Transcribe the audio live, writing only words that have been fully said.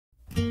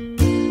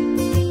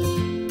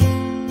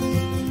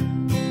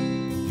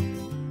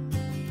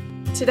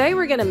Today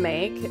we're going to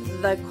make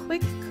the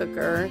quick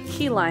cooker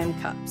key lime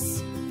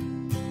cups.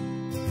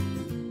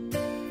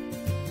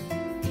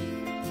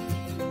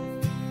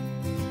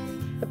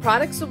 The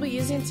products we'll be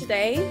using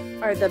today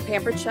are the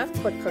Pampered Chef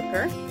quick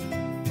cooker,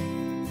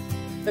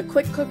 the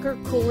quick cooker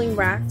cooling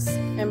racks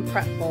and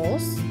prep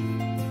bowls.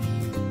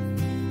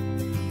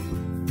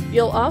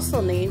 You'll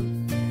also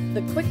need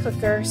the quick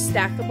cooker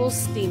stackable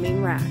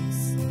steaming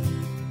racks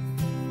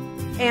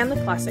and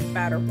the classic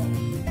batter bowl.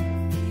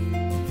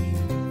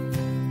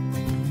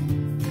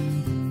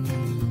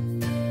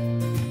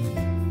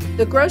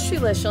 The grocery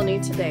list you'll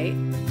need today: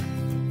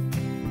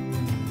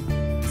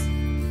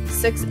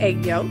 6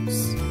 egg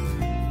yolks,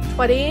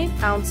 28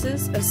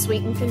 ounces of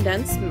sweetened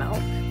condensed milk,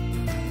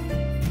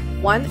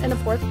 1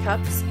 1/4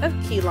 cups of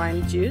key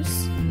lime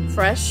juice,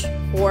 fresh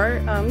or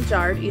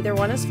jarred, either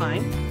one is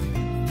fine,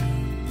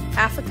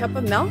 half a cup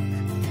of milk,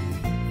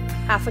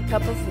 half a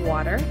cup of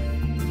water,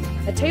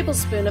 a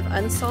tablespoon of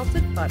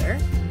unsalted butter,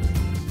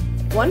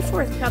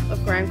 1/4 cup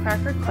of graham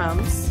cracker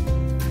crumbs,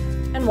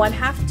 and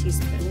 1/2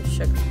 teaspoon of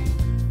sugar.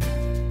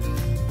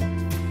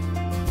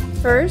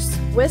 First,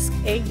 whisk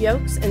egg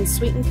yolks and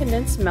sweetened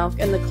condensed milk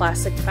in the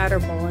classic batter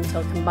bowl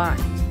until combined.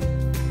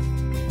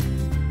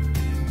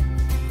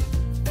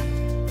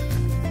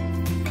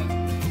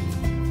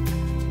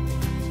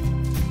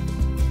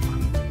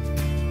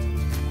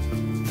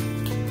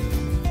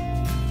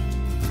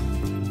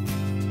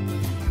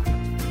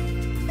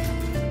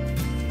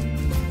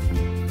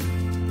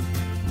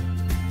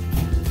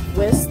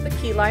 Whisk the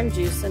key lime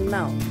juice and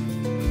milk.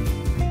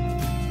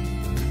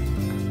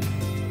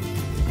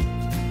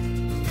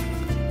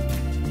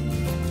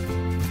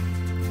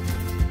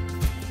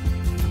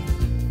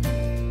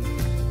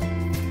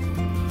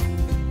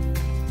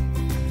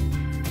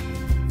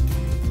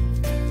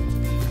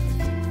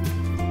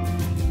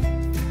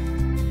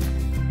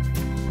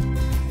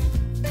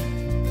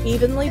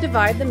 Evenly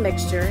divide the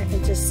mixture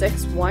into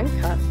 6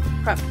 1-cup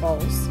prep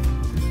bowls,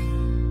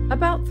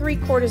 about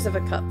 3/4 of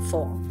a cup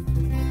full.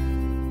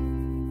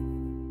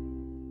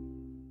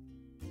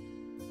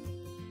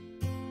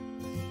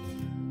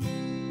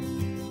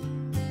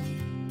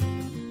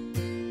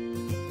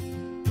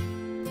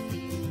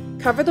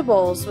 Cover the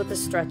bowls with the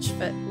stretch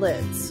fit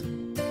lids.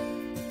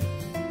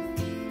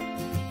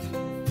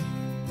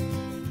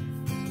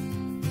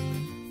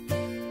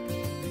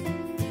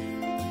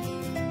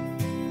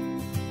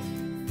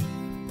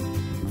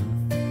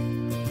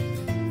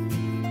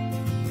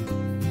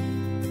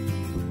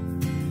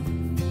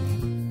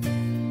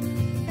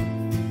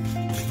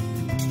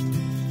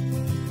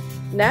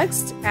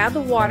 Next, add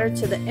the water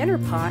to the inner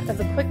pot of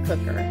the quick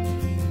cooker.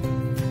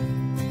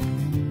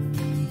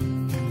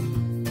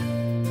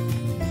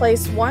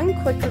 Place 1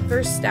 quick cooker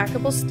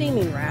stackable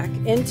steaming rack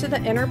into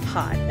the inner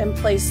pot and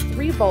place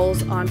 3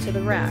 bowls onto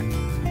the rack.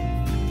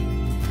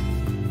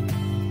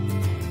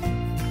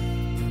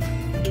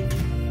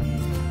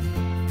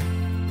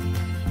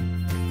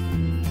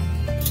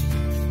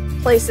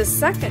 Place a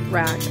second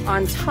rack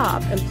on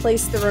top and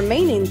place the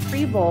remaining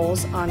 3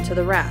 bowls onto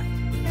the rack.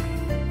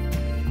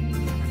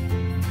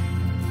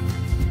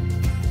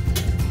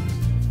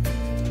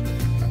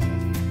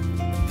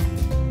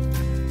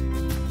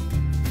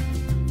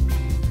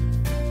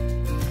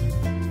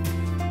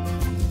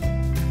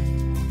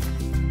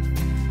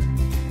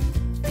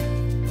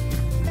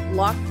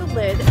 Lock the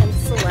lid and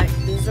select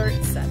dessert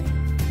setting.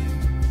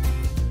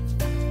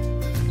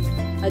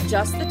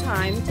 Adjust the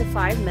time to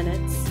 5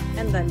 minutes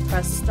and then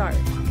press start.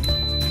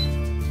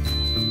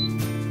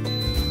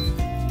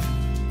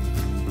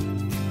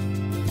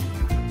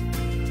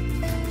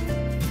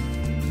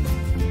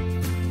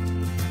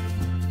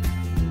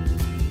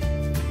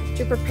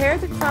 To prepare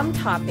the crumb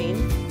topping,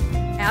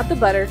 add the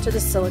butter to the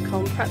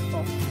silicone prep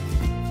bowl.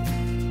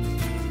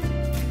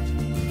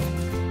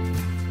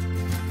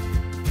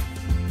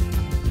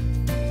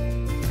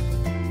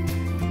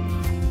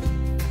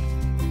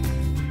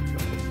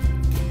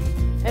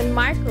 And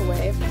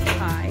microwave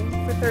high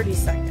for 30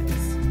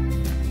 seconds.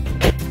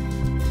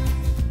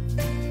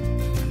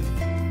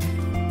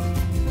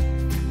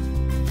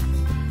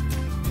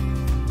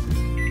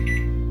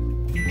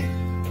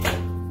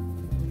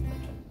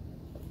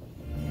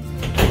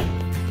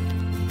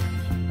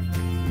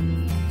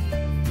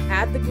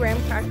 Add the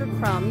graham cracker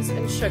crumbs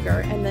and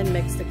sugar and then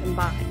mix to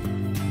combine.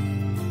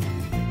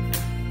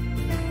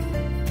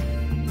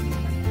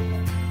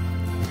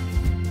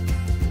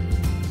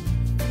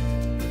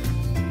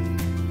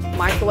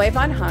 Microwave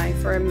on high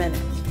for a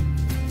minute.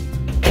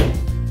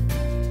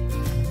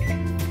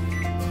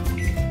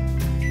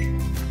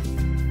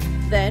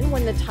 Then,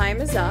 when the time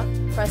is up,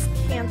 press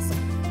cancel.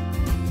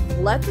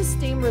 Let the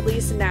steam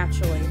release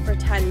naturally for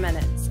 10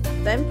 minutes.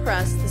 Then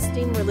press the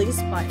steam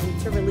release button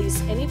to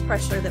release any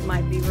pressure that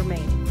might be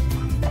remaining.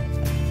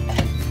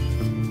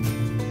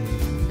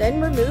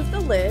 Then remove the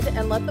lid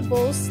and let the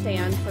bowl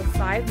stand for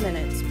 5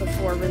 minutes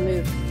before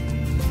removing.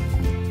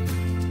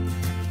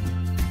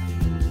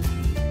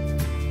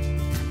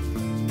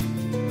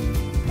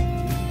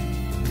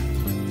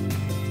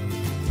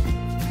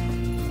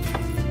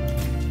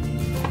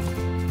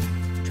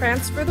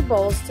 Transfer the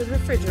bowls to the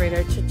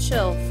refrigerator to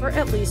chill for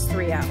at least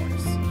 3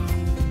 hours.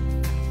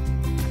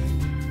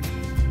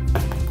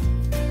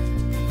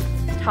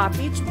 Top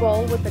each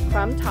bowl with a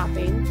crumb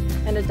topping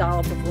and a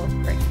dollop of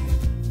whipped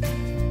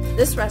cream.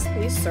 This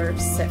recipe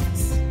serves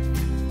 6.